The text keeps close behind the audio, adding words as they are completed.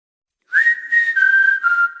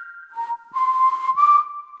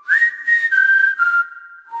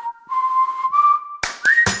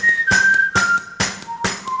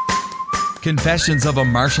Confessions of a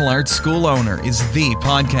Martial Arts School Owner is the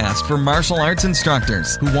podcast for martial arts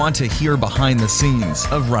instructors who want to hear behind the scenes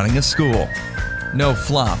of running a school. No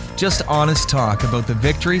fluff, just honest talk about the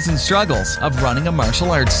victories and struggles of running a martial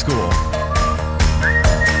arts school.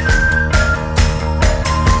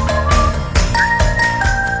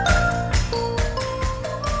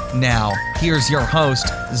 Now, here's your host,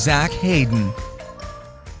 Zach Hayden.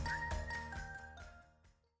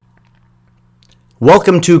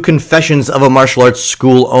 Welcome to Confessions of a Martial Arts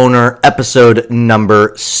School Owner, episode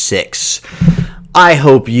number 6. I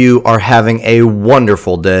hope you are having a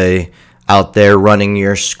wonderful day out there running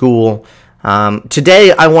your school.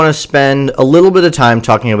 Today, I want to spend a little bit of time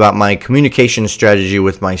talking about my communication strategy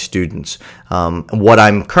with my students, what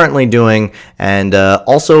I'm currently doing, and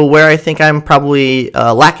also where I think I'm probably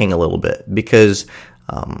lacking a little bit, because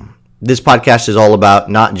this podcast is all about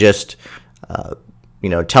not just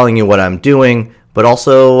telling you what I'm doing, but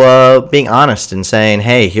also being honest and saying,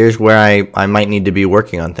 hey, here's where I might need to be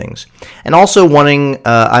working on things. And also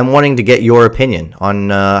I'm wanting to get your opinion on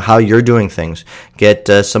how you're doing things, get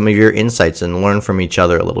some of your insights and learn from each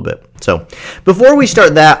other a little bit. So before we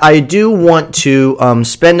start that, I do want to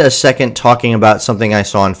spend a second talking about something I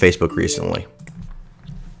saw on Facebook recently.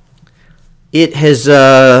 It has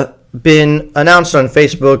been announced on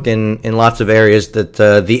Facebook in lots of areas that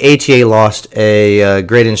the ATA lost a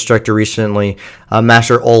great instructor recently.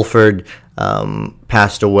 Master Olford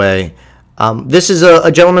passed away. This is a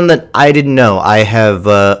gentleman that I didn't know.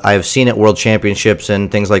 I've seen at World Championships and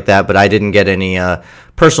things like that, but I didn't get any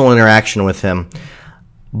personal interaction with him.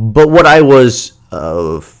 But what I was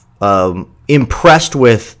impressed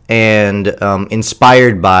with and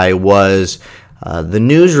inspired by was the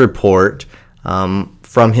news report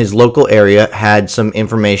from his local area had some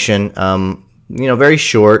information, very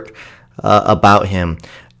short about him.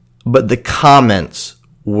 But the comments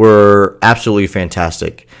were absolutely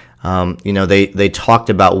fantastic. They talked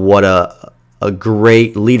about what a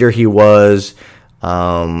great leader he was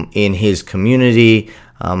in his community,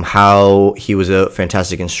 how he was a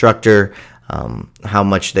fantastic instructor, how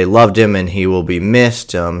much they loved him and he will be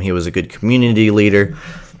missed. He was a good community leader.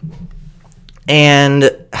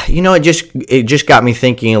 And, it just got me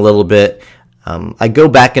thinking a little bit. I go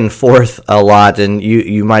back and forth a lot, and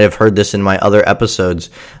you might have heard this in my other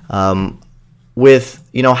episodes, with,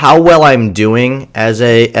 how well I'm doing as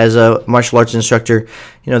a martial arts instructor.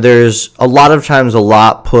 There's a lot of times a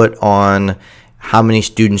lot put on how many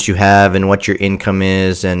students you have and what your income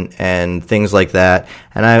is and things like that.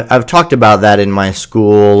 And I've talked about that in my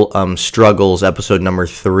school struggles, episode number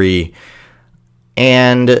 3.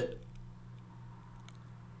 And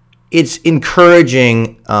it's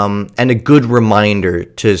encouraging and a good reminder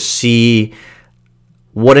to see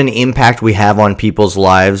what an impact we have on people's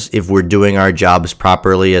lives if we're doing our jobs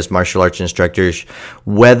properly as martial arts instructors,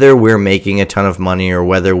 whether we're making a ton of money or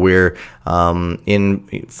whether we're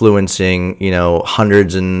influencing,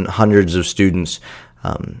 hundreds and hundreds of students.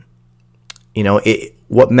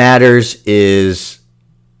 What matters is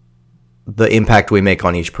the impact we make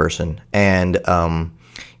on each person. And,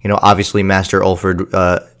 obviously Master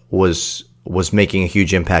Olford was making a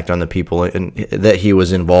huge impact on the people that he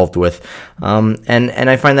was involved with, and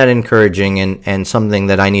I find that encouraging and something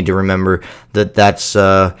that I need to remember that's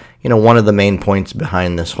one of the main points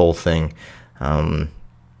behind this whole thing,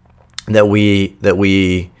 that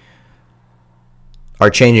we are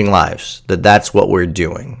changing lives, that's what we're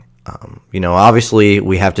doing. Obviously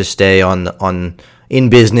we have to stay in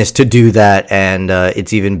business to do that, and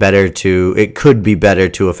it could be better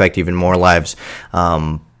to affect even more lives.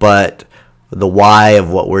 But the why of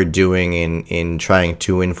what we're doing in trying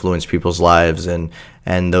to influence people's lives and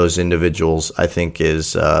those individuals, I think,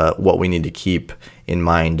 is what we need to keep in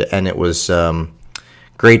mind. And it was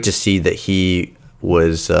great to see that he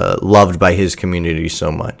was loved by his community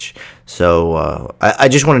so much. So I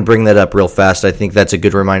just want to bring that up real fast. I think that's a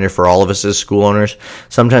good reminder for all of us as school owners.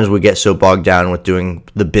 Sometimes we get so bogged down with doing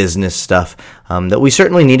the business stuff that we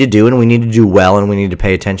certainly need to do, and we need to do well, and we need to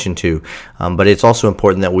pay attention to. But it's also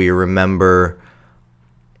important that we remember,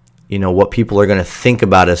 what people are going to think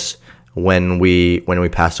about us when we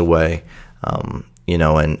pass away.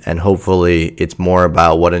 And hopefully it's more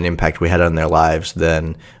about what an impact we had on their lives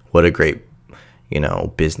than what a great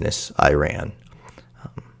business I ran.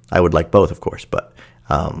 I would like both, of course, but,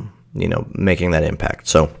 making that impact.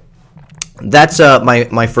 So that's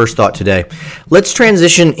my first thought today. Let's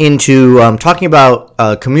transition into talking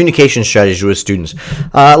about communication strategy with students.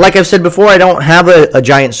 Like I've said before, I don't have a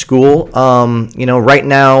giant school. Right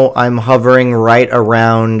now I'm hovering right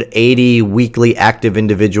around 80 weekly active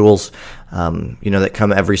individuals, that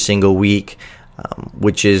come every single week.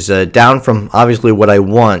 which is down from obviously what I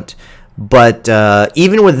want. But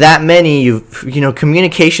even with that many,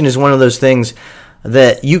 communication is one of those things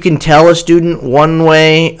that you can tell a student one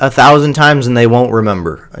way 1,000 times and they won't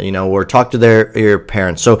remember, or talk to your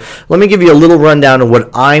parents. So let me give you a little rundown of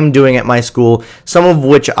what I'm doing at my school, some of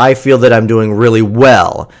which I feel that I'm doing really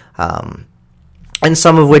well, and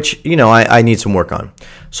some of which, I need some work on.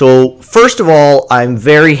 So first of all, I'm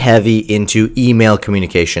very heavy into email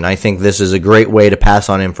communication. I think this is a great way to pass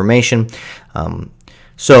on information.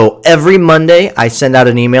 So every Monday I send out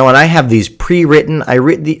an email, and I have these pre-written. I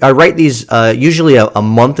write these usually a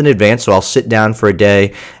month in advance. So I'll sit down for a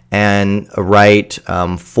day and write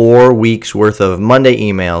 4 weeks worth of Monday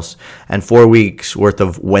emails and 4 weeks worth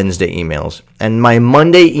of Wednesday emails. And my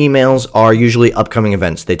Monday emails are usually upcoming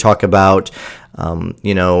events. They talk about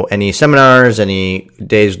any seminars, any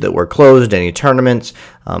days that were closed, any tournaments,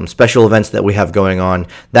 special events that we have going on.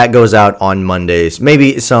 That goes out on Mondays.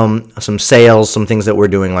 Maybe some sales, some things that we're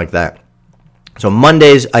doing like that. So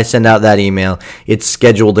Mondays, I send out that email. It's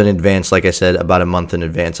scheduled in advance, like I said, about a month in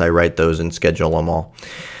advance. I write those and schedule them all.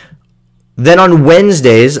 Then on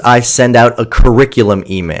Wednesdays, I send out a curriculum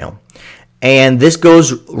email. And this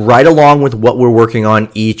goes right along with what we're working on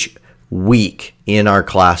each week in our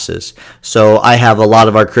classes. So I have a lot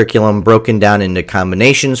of our curriculum broken down into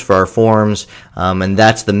combinations for our forms, and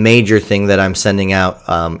that's the major thing that I'm sending out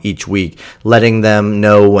each week, letting them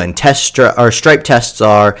know when our stripe tests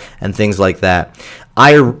are and things like that.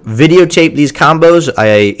 I videotape these combos.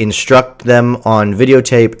 I instruct them on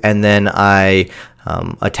videotape, and then I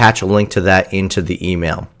attach a link to that into the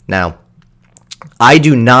email. Now, I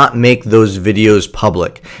do not make those videos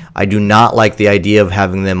public. I do not like the idea of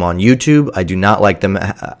having them on YouTube. I do not like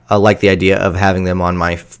the idea of having them on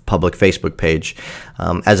my public Facebook page.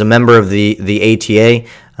 As a member of the ATA,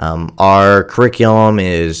 our curriculum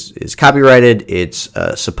is copyrighted. It's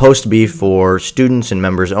supposed to be for students and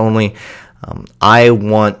members only. I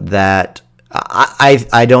want that.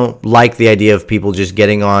 I don't like the idea of people just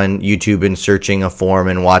getting on YouTube and searching a form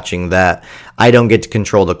and watching that. I don't get to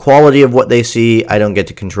control the quality of what they see. I don't get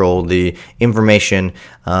to control the information.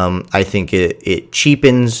 I think it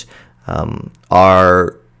cheapens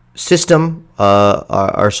our system,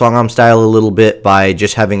 our Songam style a little bit by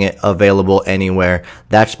just having it available anywhere.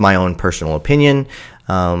 That's my own personal opinion.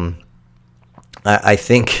 I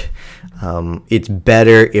think it's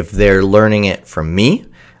better if they're learning it from me.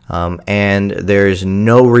 And there's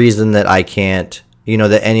no reason that I can't,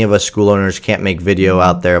 that any of us school owners can't make video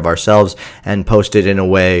out there of ourselves and post it in a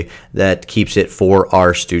way that keeps it for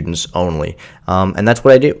our students only. And that's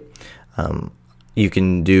what I do. You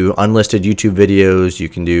can do unlisted YouTube videos. You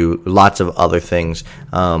can do lots of other things.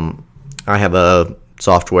 I have a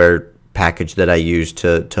software package that I use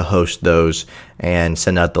to host those and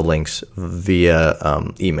send out the links via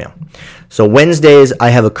email. So Wednesdays, I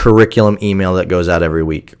have a curriculum email that goes out every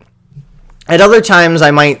week. At other times,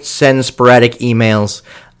 I might send sporadic emails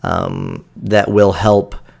that will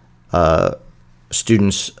help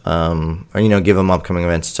students, give them upcoming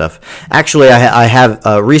events and stuff. Actually, I have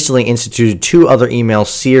recently instituted 2 other email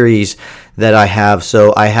series that I have.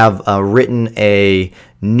 So I have written a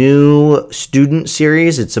new student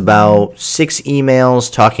series. It's about 6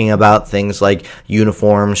 emails talking about things like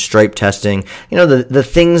uniforms, stripe testing, the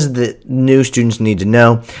things that new students need to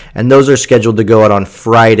know. And those are scheduled to go out on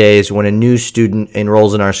Fridays. When a new student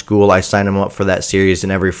enrolls in our school, I sign them up for that series,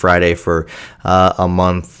 and every Friday for a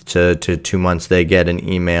month to 2 months, they get an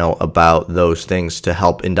email about those things to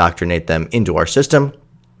help indoctrinate them into our system.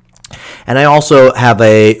 And I also have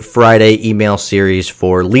a Friday email series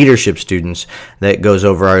for leadership students that goes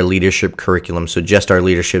over our leadership curriculum. So just our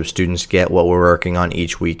leadership students get what we're working on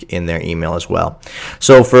each week in their email as well.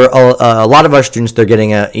 So for a lot of our students, they're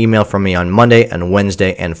getting an email from me on Monday and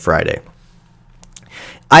Wednesday and Friday.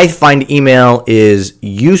 I find email is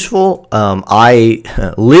useful.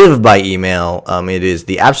 I live by email. It is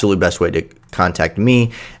the absolute best way to contact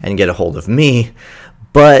me and get a hold of me.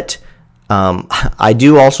 But I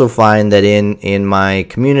do also find that in my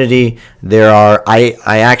community, I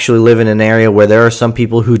actually live in an area where there are some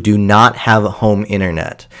people who do not have home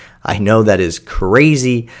internet. I know that is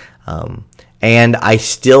crazy, and I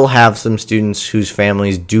still have some students whose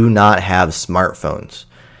families do not have smartphones.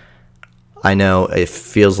 I know it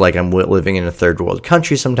feels like I'm living in a third world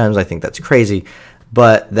country sometimes. I think that's crazy,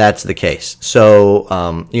 but that's the case. So,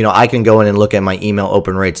 I can go in and look at my email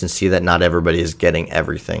open rates and see that not everybody is getting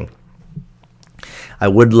everything. I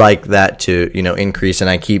would like that to, increase, and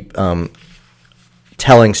I keep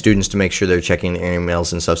telling students to make sure they're checking their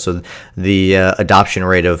emails and stuff, so the adoption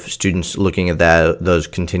rate of students looking at those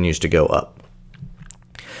continues to go up.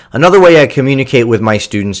 Another way I communicate with my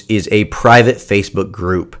students is a private Facebook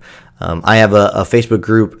group. I have a Facebook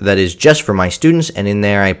group that is just for my students, and in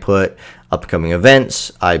there I put upcoming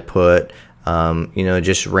events. I put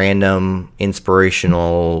just random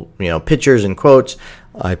inspirational pictures and quotes.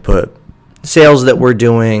 I put sales that we're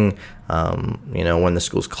doing, when the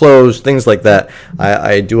school's closed, things like that.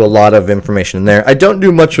 I do a lot of information in there. I don't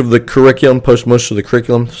do much of the curriculum, post most of the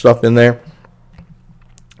curriculum stuff in there.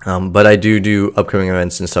 But I do upcoming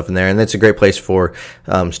events and stuff in there, and that's a great place for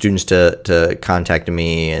students to contact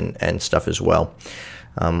me and stuff as well.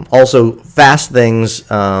 Also, fast things,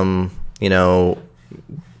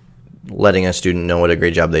 letting a student know what a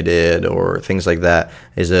great job they did or things like that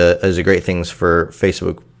is a great things for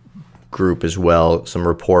Facebook group as well. Some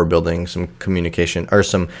rapport building, some communication, or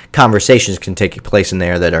some conversations can take place in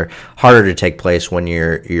there that are harder to take place when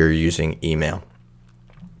you're using email.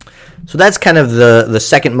 So that's kind of the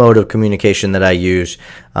second mode of communication that I use.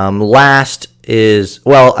 Last is,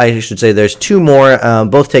 I should say there's two more.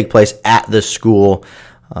 Both take place at the school.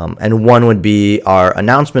 And one would be our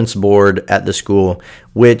announcements board at the school,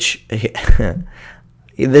 which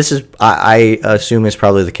this is, I assume, is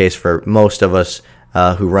probably the case for most of us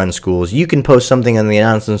who run schools. You can post something on the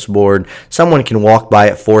announcements board. Someone can walk by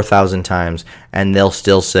it 4,000 times, and they'll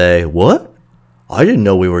still say, "What? I didn't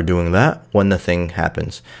know we were doing that," when the thing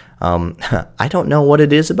happens. I don't know what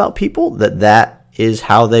it is about people that is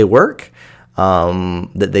how they work,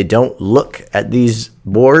 that they don't look at these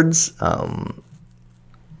boards,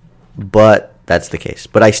 but that's the case.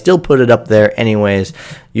 But I still put it up there anyways.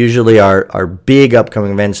 Usually our big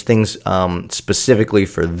upcoming events, things specifically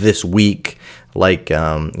for this week, like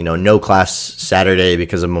no class Saturday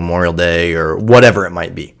because of Memorial Day or whatever it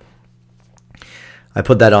might be. I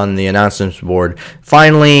put that on the announcements board.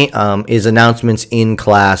 Finally, is announcements in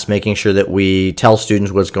class, making sure that we tell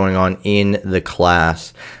students what's going on in the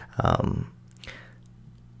class.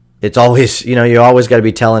 It's always, you always got to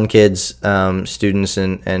be telling kids, students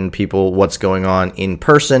and people what's going on in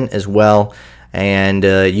person as well. And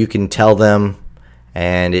you can tell them,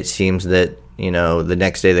 and it seems that, the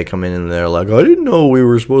next day they come in and they're like, "I didn't know we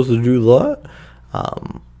were supposed to do that."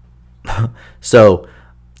 So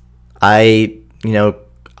I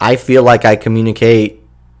feel like I communicate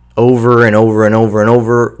over and over and over and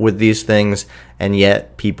over with these things, and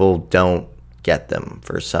yet people don't get them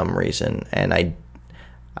for some reason. And I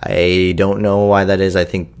don't know why that is. I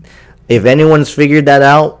think if anyone's figured that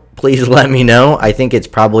out, please let me know. I think it's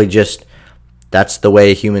probably just that's the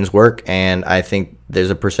way humans work, and I think there's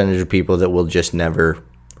a percentage of people that will just never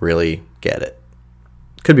really get it.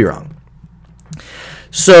 Could be wrong.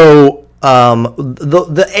 So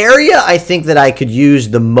the area I think that I could use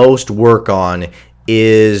the most work on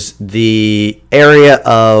is the area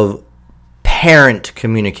of parent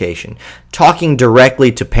communication, talking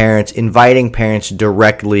directly to parents, inviting parents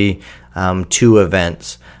directly to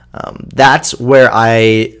events. That's where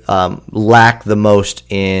I lack the most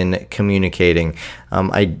in communicating.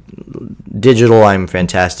 Digital, I'm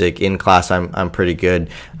fantastic. In class, I'm pretty good.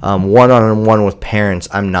 One-on-one with parents,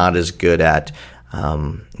 I'm not as good at.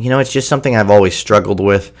 It's just something I've always struggled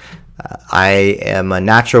with. I am a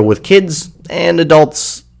natural with kids and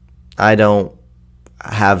adults. I don't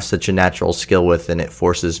have such a natural skill with, and it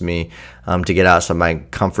forces me to get outside my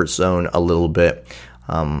comfort zone a little bit.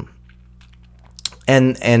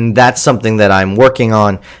 And that's something that I'm working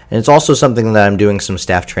on, and it's also something that I'm doing some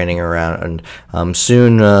staff training around. And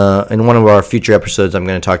soon, in one of our future episodes, I'm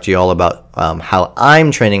going to talk to you all about how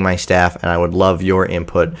I'm training my staff, and I would love your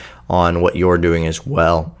input on what you're doing as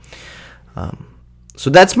well. So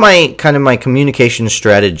that's my communication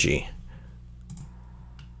strategy.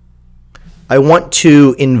 I want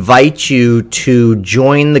to invite you to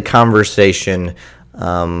join the conversation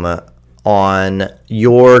on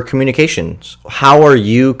your communications. How are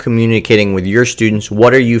you communicating with your students?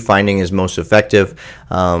 What are you finding is most effective?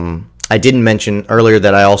 I didn't mention earlier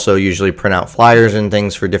that I also usually print out flyers and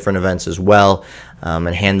things for different events as well,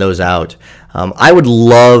 and hand those out. I would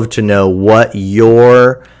love to know what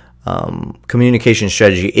your communication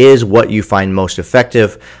strategy is, what you find most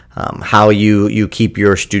effective, how you keep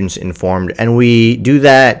your students informed. And we do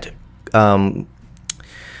that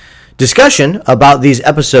discussion about these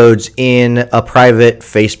episodes in a private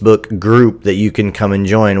Facebook group that you can come and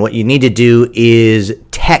join. What you need to do is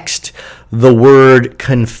text the word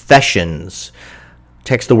confessions.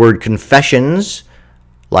 Text the word confessions,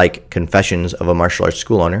 like Confessions of a Martial Arts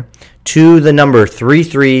School Owner, to the number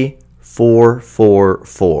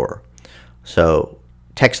 33444. So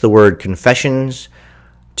text the word confessions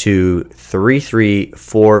to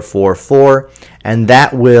 33444, and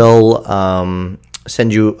that will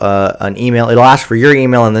send you an email. It'll ask for your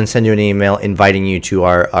email and then send you an email inviting you to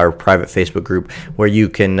our private Facebook group where you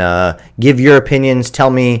can give your opinions, tell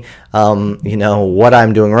me what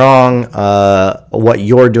I'm doing wrong, what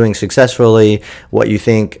you're doing successfully, what you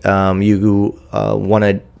think you want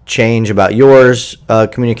to change about yours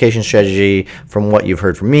communication strategy from what you've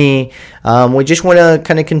heard from me. We just want to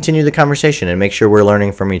kind of continue the conversation and make sure we're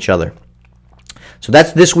learning from each other. So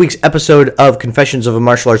that's this week's episode of Confessions of a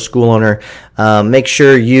Martial Arts School Owner. Make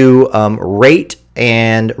sure you rate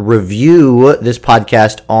and review this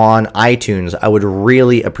podcast on iTunes. I would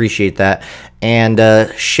really appreciate that. And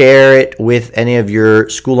share it with any of your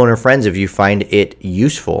school owner friends if you find it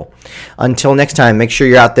useful. Until next time, make sure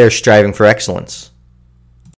you're out there striving for excellence.